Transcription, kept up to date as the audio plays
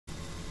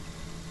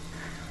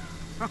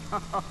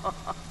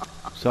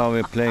So are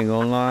we playing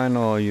online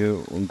or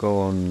you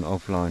go on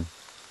offline?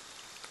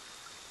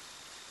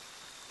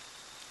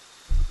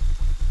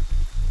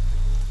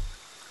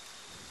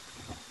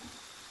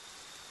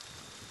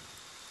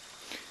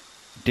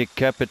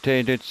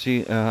 Decapitated,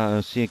 seek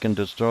and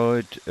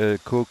destroyed,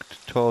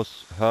 cooked,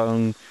 tossed,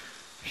 hung,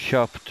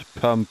 chopped,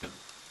 pump.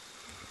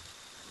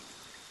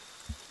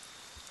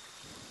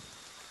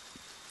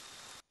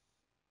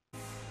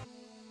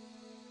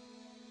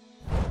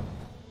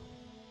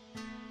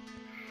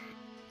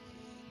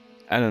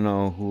 I don't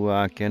know who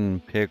I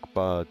can pick,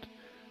 but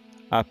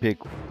I pick.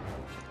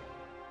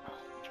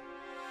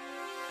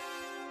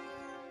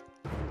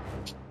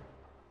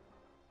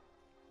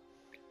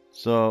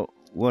 So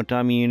what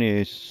I mean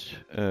is,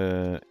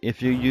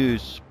 if you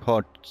use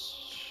pot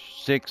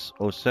 6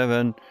 or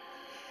 7,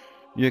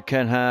 you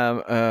can have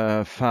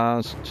a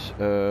fast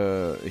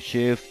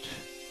shift.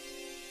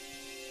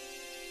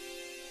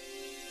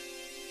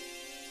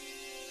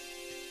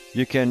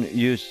 You can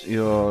use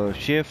your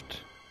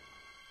shift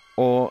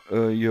or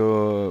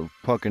your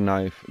pocket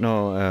knife,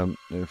 no,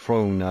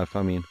 throwing knife,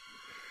 I mean.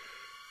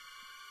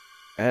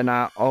 And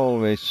I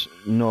always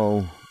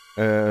know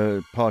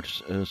part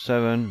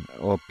 7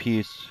 or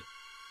piece.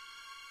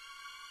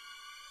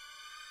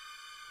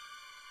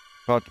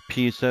 Part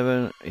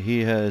P7,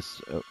 he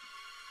has.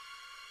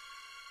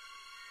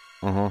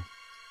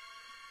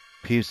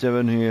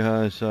 P7, he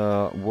has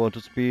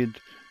water speed,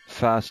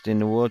 fast in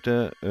the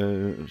water,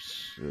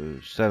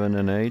 7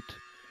 and 8.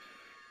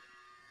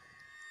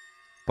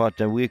 But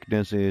the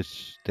weakness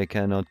is they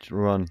cannot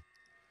run.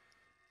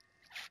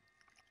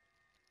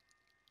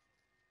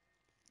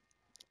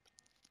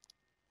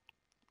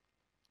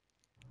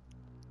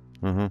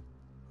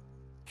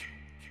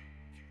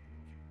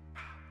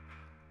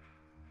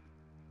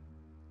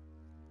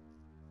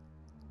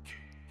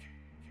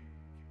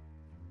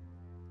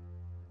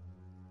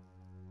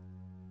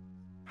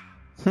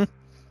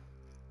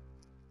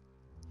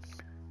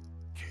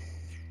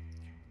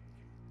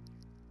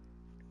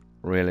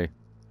 Really.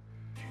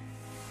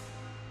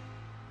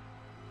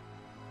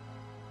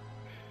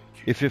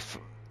 If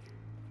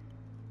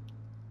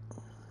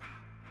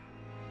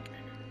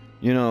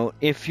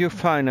if you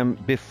find them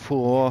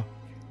before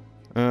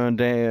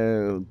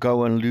they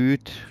go and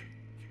loot,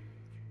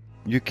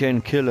 you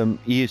can kill them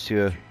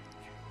easier.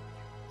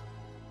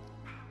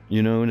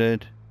 You know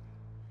that?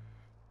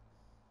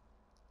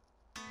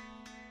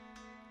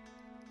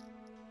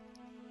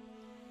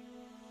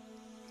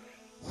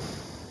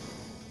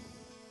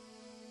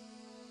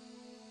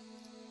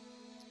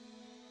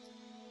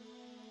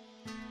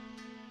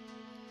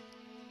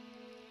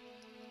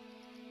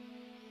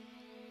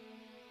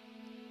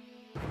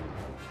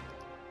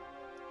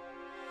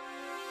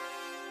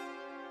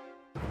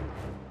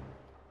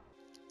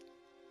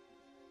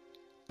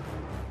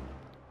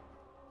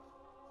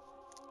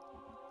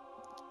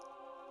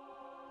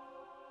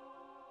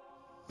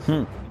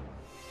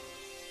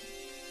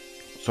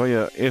 So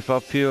yeah, if I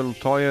feel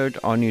tired,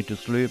 I need to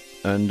sleep,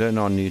 and then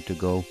I need to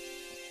go.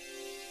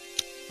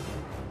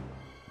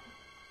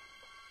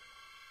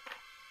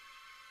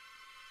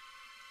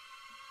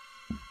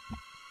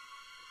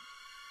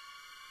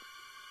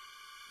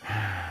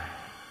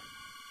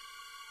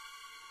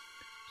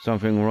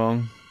 Something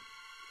wrong?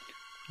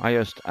 I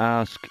just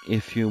ask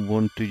if you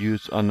want to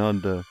use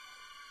another.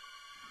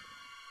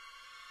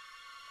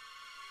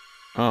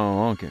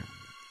 Oh, okay.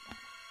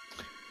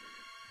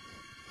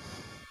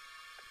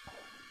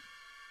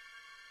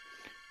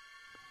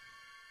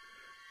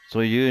 So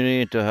you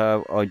need to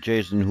have a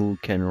Jason who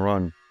can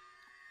run.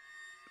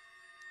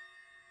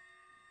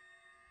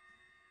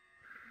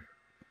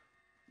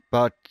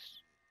 But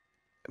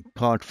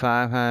part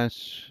 5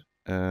 has,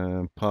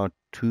 part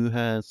 2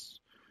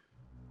 has,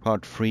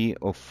 part 3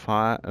 or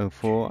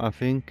 4, I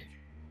think.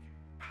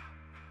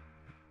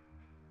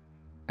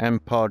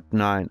 And part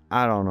 9,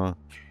 I don't know.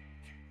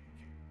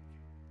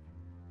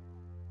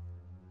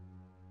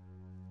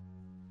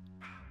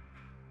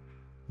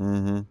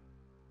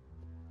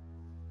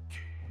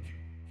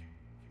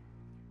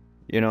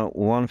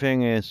 One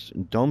thing is,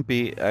 don't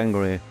be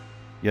angry,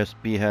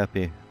 just be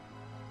happy.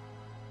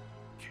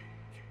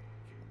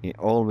 He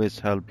always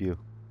help you.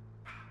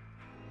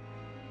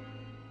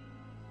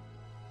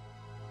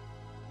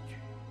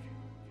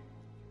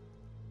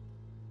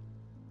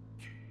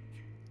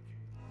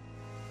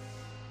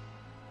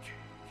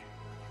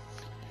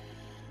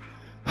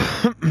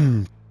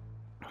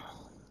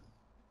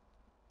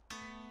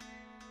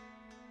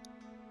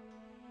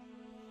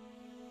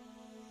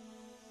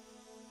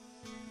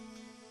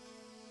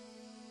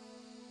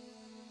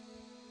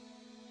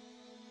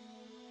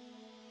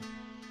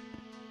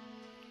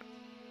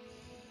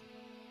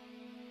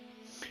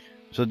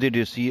 So did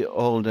you see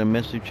all the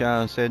message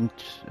I sent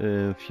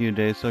a few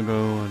days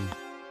ago?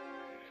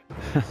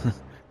 And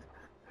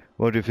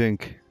what do you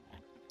think?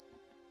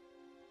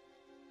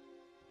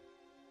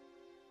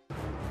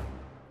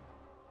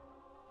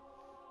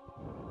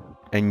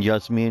 And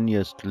Yasmin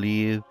just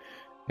leave,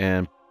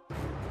 and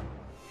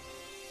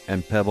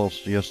Pebbles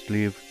just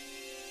leave.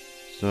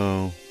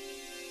 So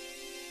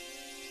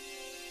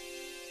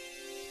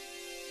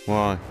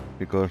Why?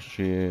 Because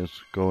she is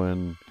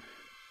going...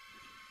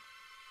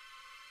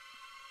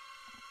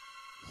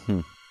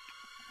 Hmm.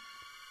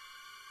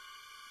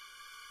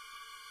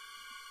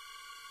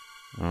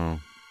 Oh.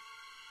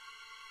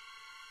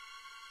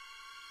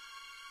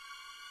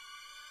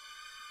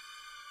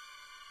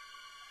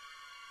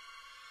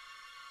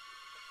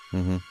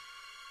 Mm-hmm.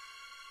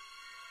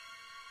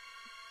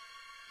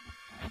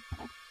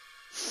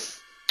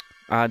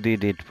 I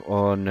did it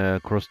on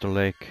Crystal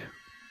Lake.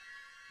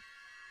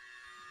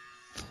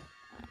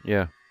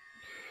 Yeah.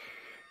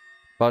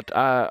 But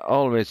I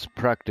always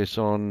practice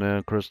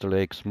on Crystal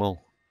Lake Small.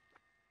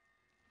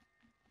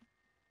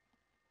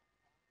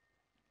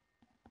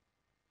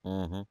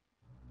 Mm-hmm.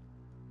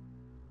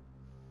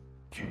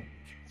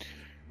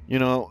 You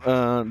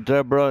know,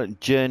 Deborah,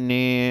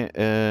 Jenny,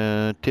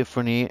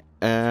 Tiffany,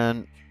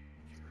 and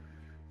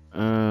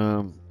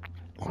um,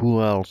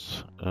 who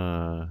else?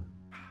 And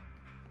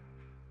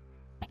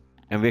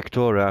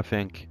Victoria, I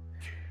think.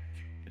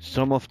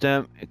 Some of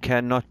them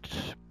cannot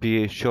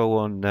be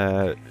shown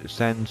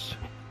sense.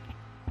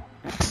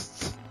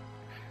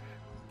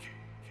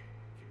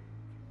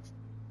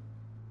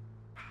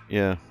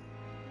 Yeah,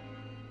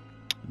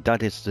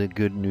 that is the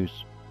good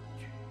news.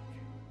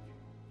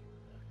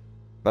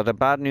 But the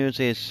bad news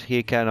is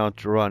he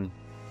cannot run.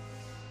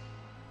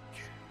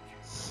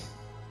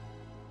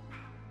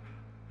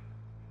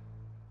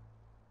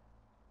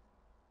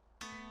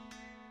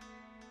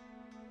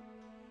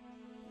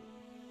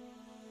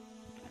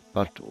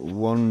 But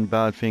one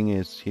bad thing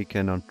is he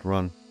cannot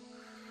run.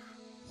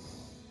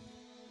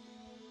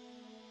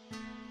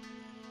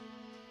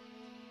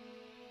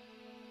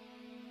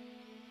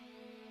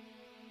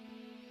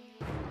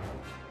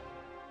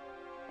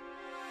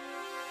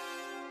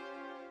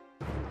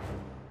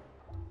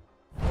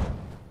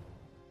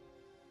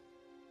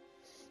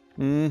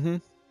 Mm-hmm.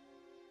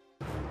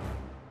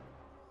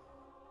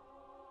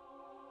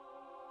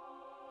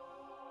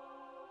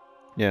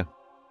 Yeah.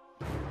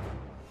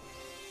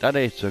 That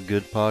is a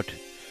good part.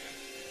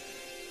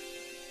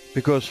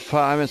 Because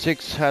 5 and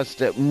 6 has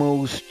the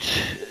most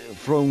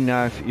throwing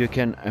knife you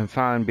can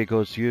find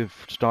because you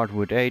start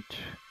with 8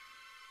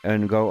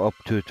 and go up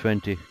to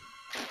 20.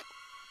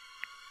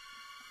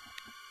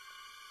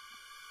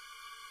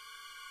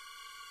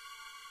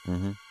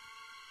 Mm-hmm.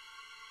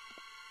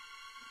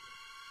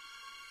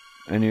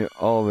 And you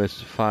always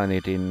find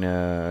it in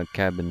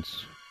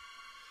cabins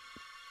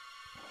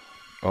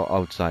or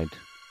outside.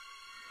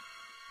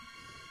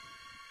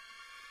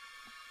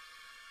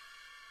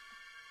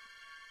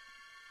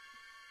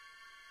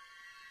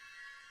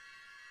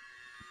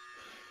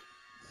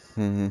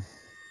 Mm-hmm.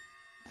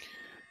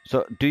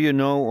 So, do you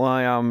know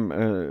why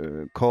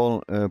I'm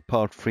called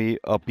part 3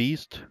 up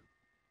east?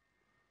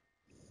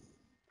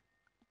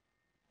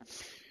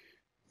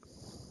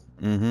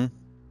 Mm-hmm.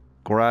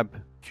 Grab.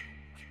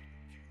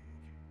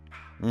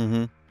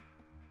 Mm-hmm.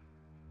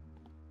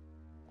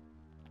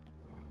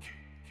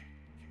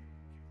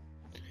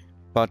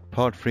 But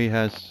part 3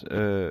 has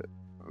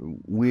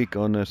weak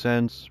on a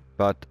sense,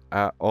 but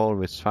I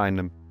always find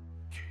them.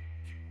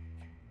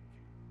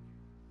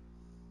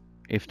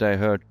 If they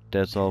hurt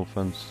themselves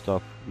and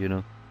stuff, you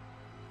know.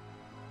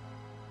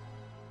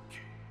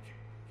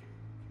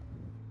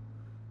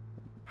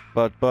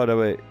 But by the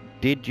way,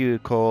 did you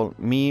call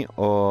me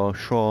or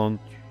Sean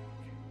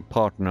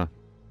partner?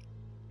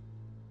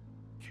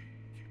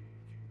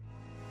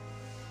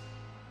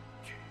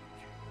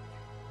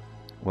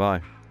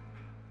 Why?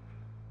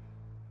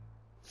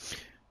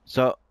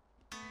 So,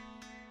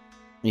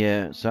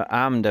 yeah, so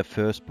I'm the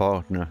first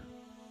partner,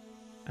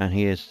 and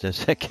he is the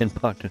second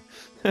partner.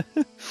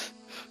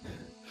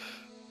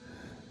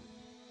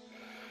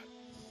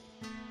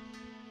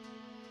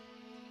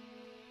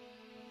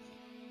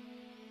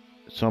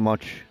 So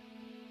much.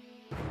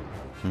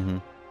 Mm-hmm.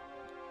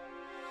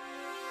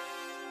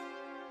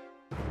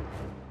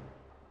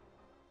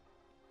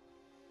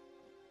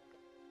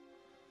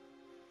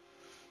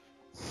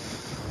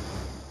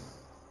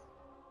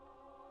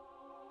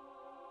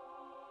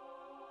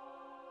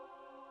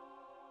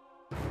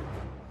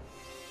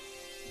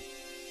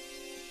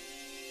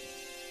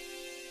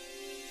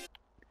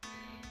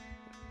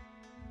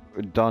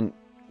 Done.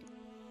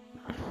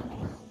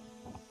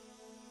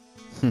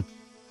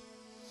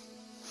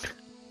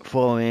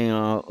 Falling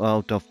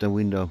out of the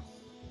window.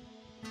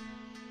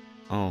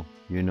 Oh,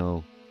 you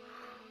know,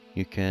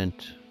 you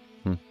can't.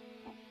 Hmm.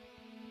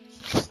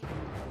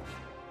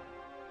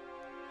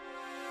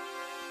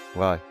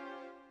 Why?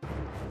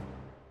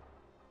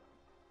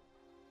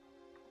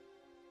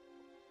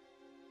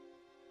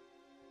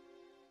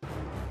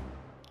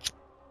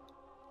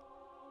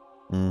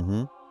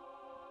 Mm-hmm.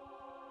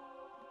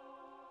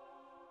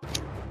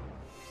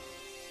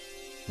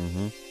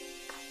 Mm-hmm.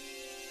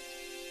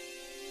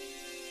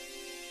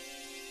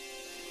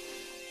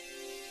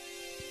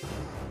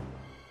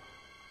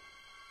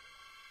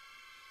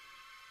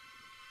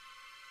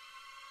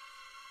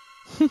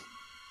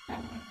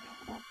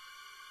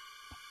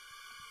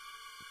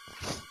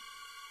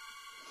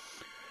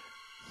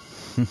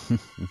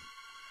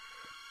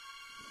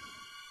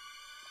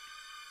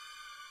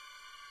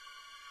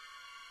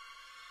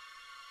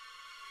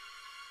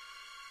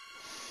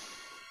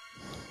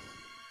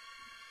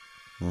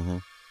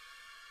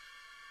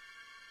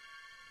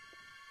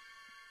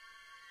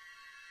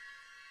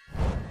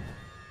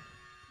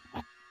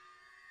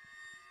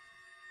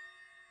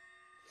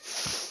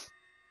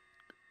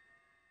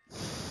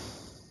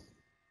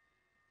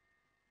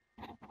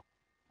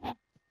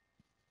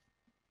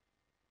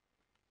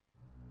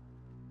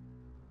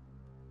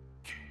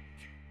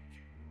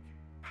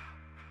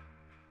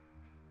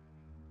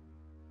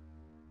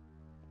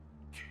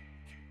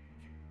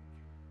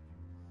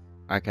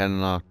 I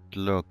cannot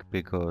look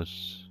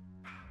because,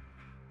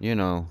 you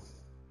know.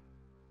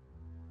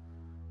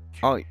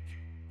 Oh,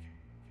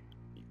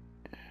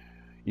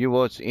 you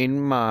was in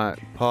my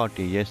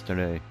party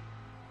yesterday.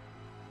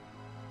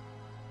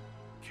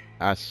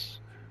 As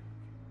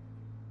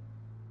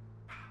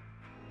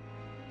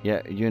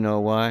yeah, you know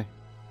why?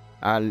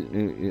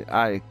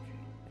 I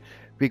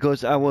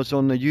because I was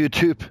on the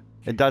YouTube.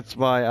 And that's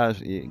why I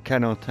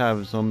cannot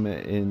have some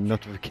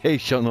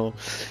notification. Or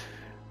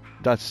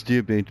that's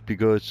stupid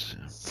because.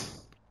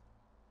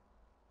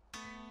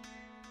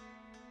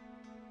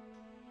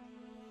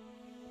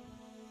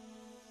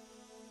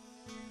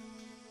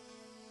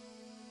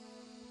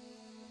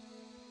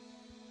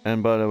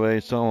 And by the way,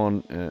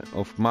 someone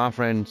of my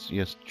friends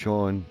just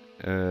joined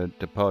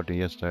the party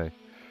yesterday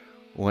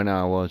when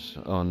I was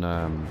on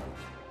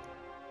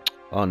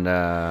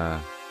the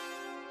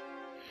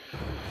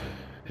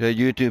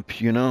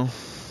YouTube, you know.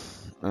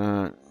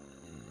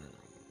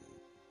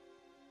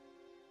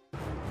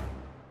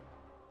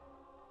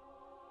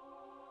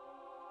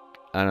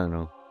 I don't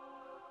know.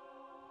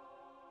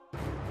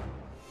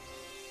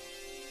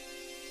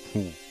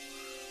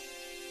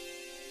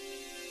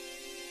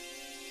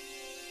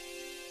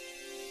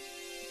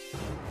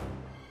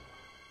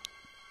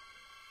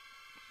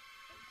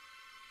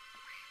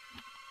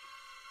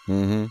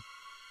 Mm-hmm.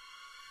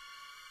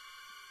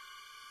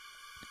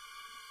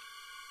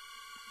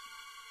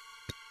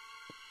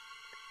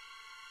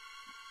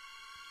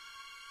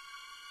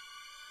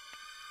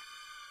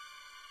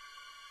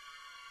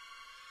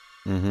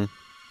 Mm-hmm.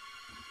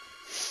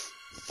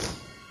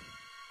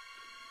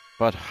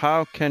 But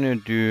how can you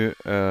do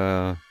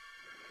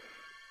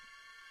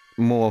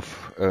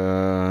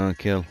morph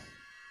kill?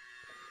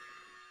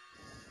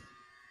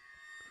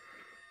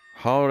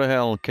 How the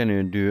hell can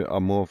you do a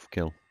morph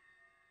kill?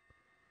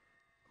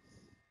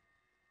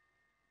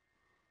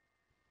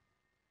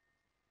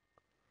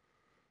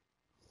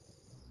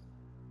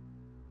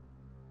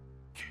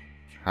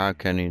 How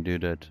can you do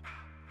that?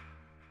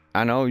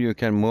 I know you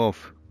can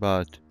morph,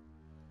 but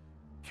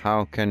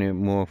how can you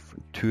morph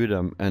to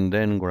them and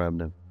then grab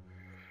them?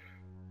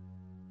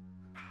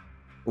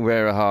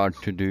 Very hard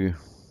to do.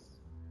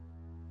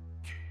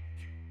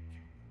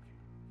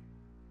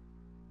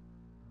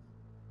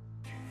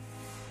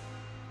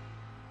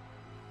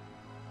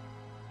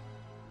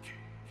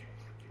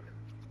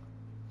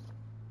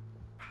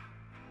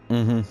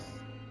 Mm-hmm.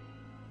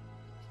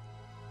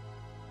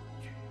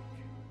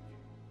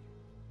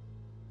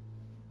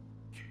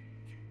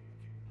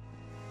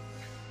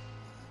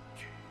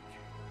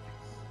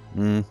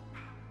 Mm.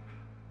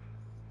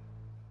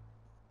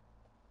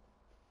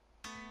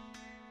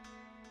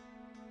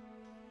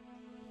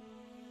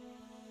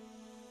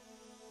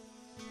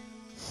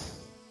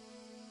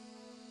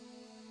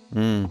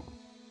 Mm.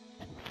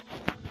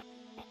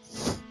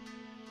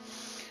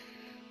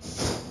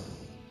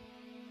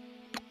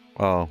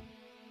 Oh.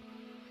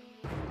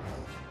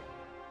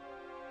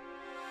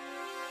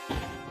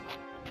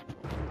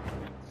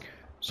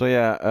 So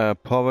yeah,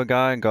 Power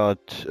Guy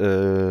got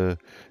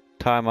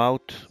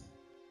timeout.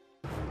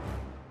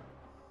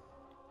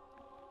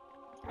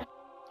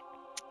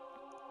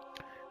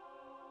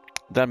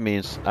 That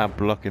means I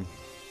block him.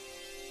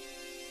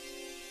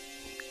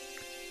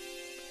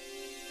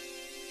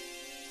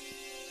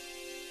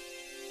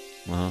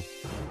 Uh-huh.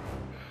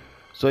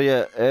 So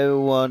yeah,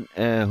 everyone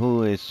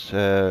who is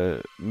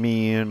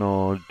mean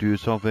or do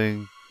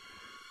something,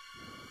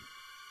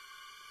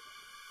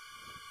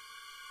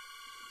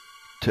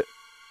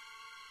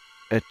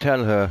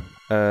 tell her.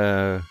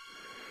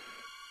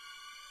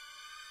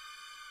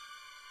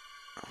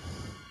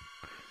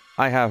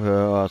 I have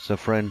her as a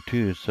friend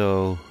too,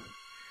 so.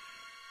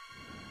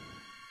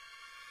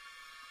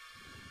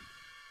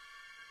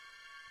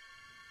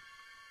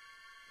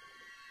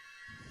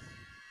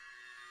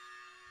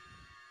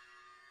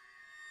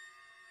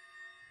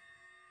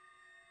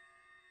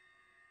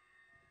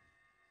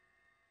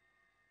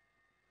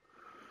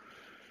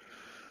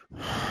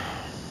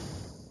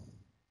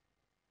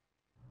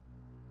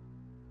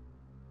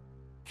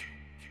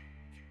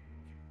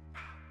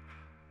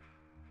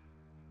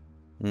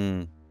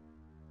 Hmm.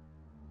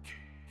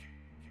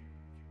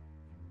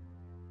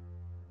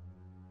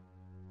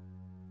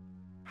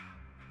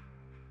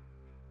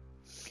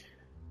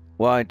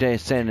 Why they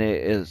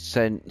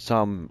send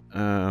some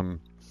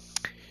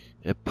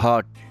a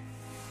part?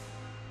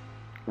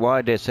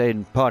 Why they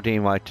send party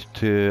invite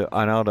to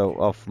another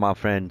of my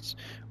friends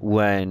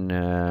when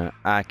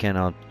I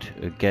cannot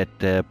get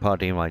the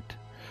party invite?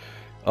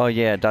 Oh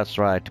yeah, that's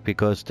right,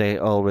 because they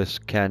always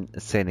can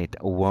send it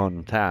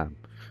one time.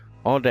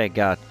 Or they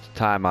got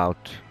timeout.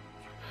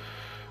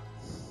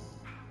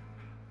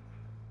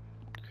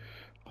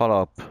 Hold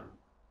up.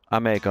 I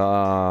make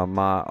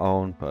my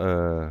own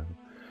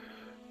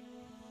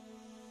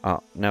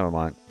oh, never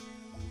mind.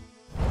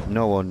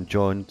 No one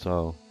joined,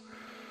 so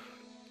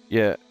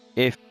yeah,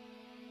 if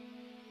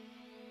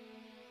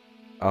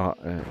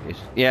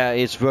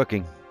it's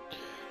working.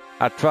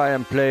 I try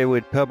and play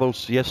with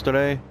Pebbles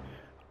yesterday,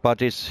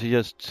 but it's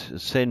just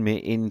send me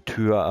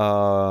into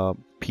a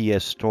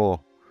PS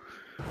Store.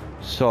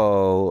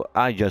 So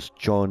I just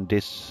joined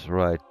this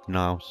right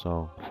now,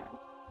 so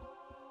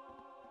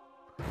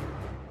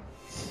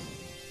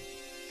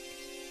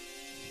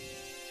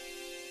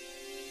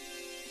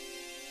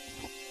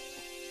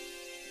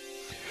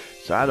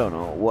I don't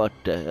know what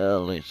the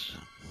hell is.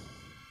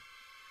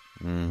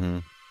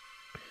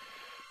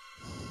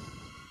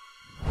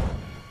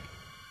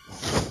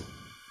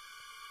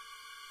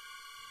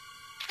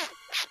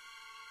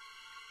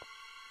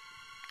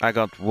 I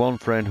got one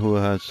friend who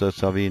has a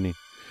Savini,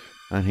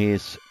 and he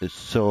is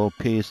so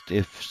pissed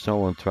if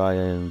someone try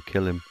and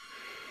kill him.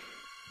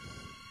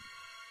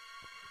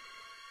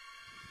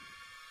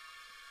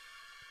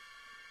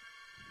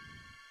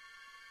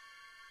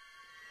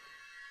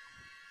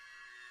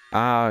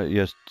 I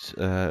just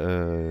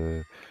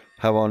have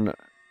on.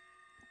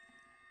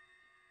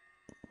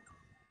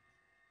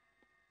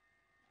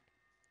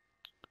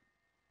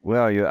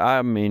 Where are you?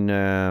 I'm in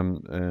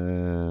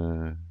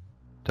the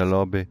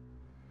lobby.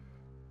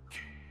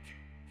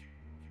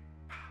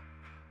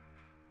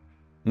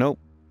 Nope.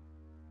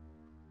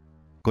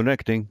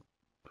 Connecting.